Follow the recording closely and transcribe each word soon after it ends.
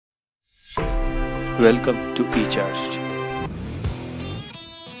Welcome to eCharged.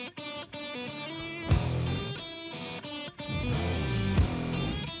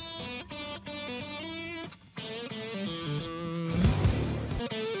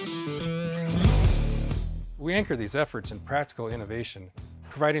 We anchor these efforts in practical innovation,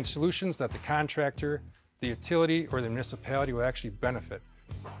 providing solutions that the contractor, the utility, or the municipality will actually benefit.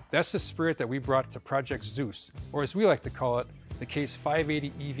 That's the spirit that we brought to Project Zeus, or as we like to call it, the Case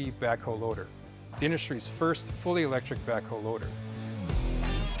 580 EV backhoe loader, the industry's first fully electric backhoe loader.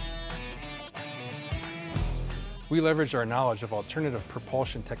 We leveraged our knowledge of alternative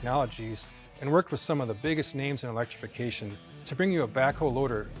propulsion technologies and worked with some of the biggest names in electrification to bring you a backhoe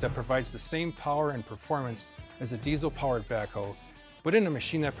loader that provides the same power and performance as a diesel-powered backhoe, but in a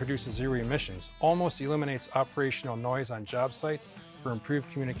machine that produces zero emissions, almost eliminates operational noise on job sites for improved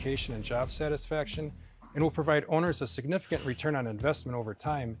communication and job satisfaction, and will provide owners a significant return on investment over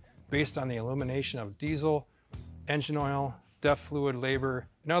time based on the elimination of diesel, engine oil, DEF fluid, labor,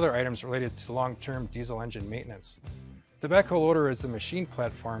 and other items related to long-term diesel engine maintenance. The backhoe loader as the machine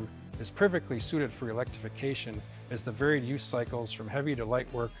platform is perfectly suited for electrification, as the varied use cycles from heavy to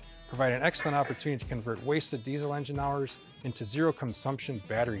light work provide an excellent opportunity to convert wasted diesel engine hours into zero consumption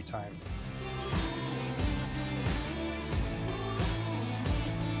battery time.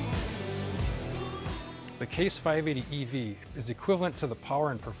 The Case 580 EV is equivalent to the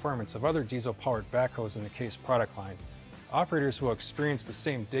power and performance of other diesel-powered backhoes in the Case product line. Operators will experience the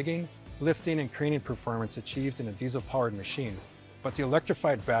same digging, lifting, and craning performance achieved in a diesel-powered machine, but the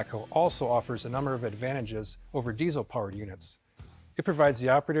electrified backhoe also offers a number of advantages over diesel-powered units. It provides the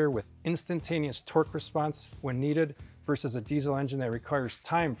operator with instantaneous torque response when needed versus a diesel engine that requires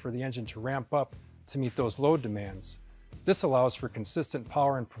time for the engine to ramp up to meet those load demands. This allows for consistent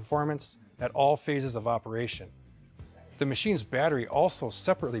power and performance at all phases of operation. The machine's battery also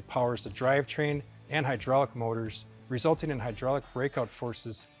separately powers the drivetrain and hydraulic motors, resulting in hydraulic breakout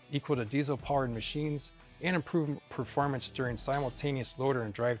forces equal to diesel-powered machines and improved performance during simultaneous loader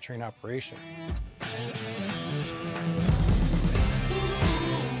and drivetrain operation.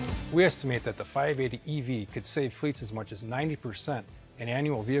 We estimate that the 580 EV could save fleets as much as 90% in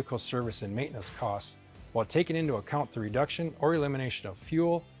annual vehicle service and maintenance costs, while taking into account the reduction or elimination of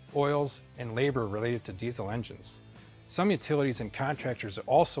fuel, oils, and labor related to diesel engines. Some utilities and contractors are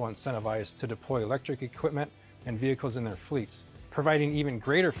also incentivized to deploy electric equipment and vehicles in their fleets, providing even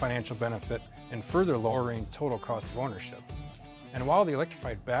greater financial benefit and further lowering total cost of ownership. And while the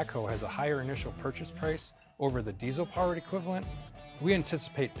electrified backhoe has a higher initial purchase price over the diesel-powered equivalent, we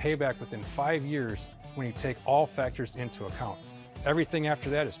anticipate payback within 5 years when you take all factors into account. Everything after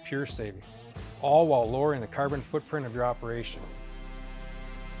that is pure savings, all while lowering the carbon footprint of your operation.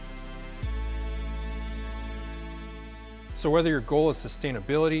 So whether your goal is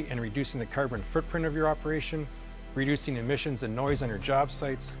sustainability and reducing the carbon footprint of your operation, reducing emissions and noise on your job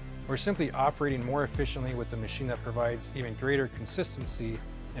sites, or simply operating more efficiently with a machine that provides even greater consistency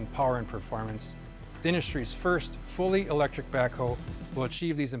in power and performance, the industry's first fully electric backhoe will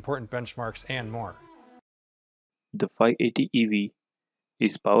achieve these important benchmarks and more. The 580 EV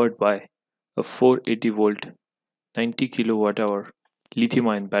is powered by a 480 volt 90 kilowatt hour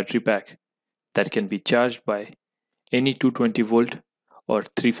lithium-ion battery pack that can be charged by any 220 volt or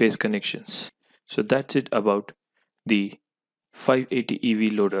 3-phase connections. So that's it about the 580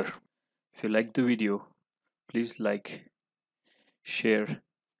 EV loader. If you like the video, please like, share,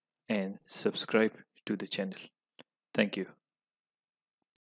 and subscribe to the channel. Thank you.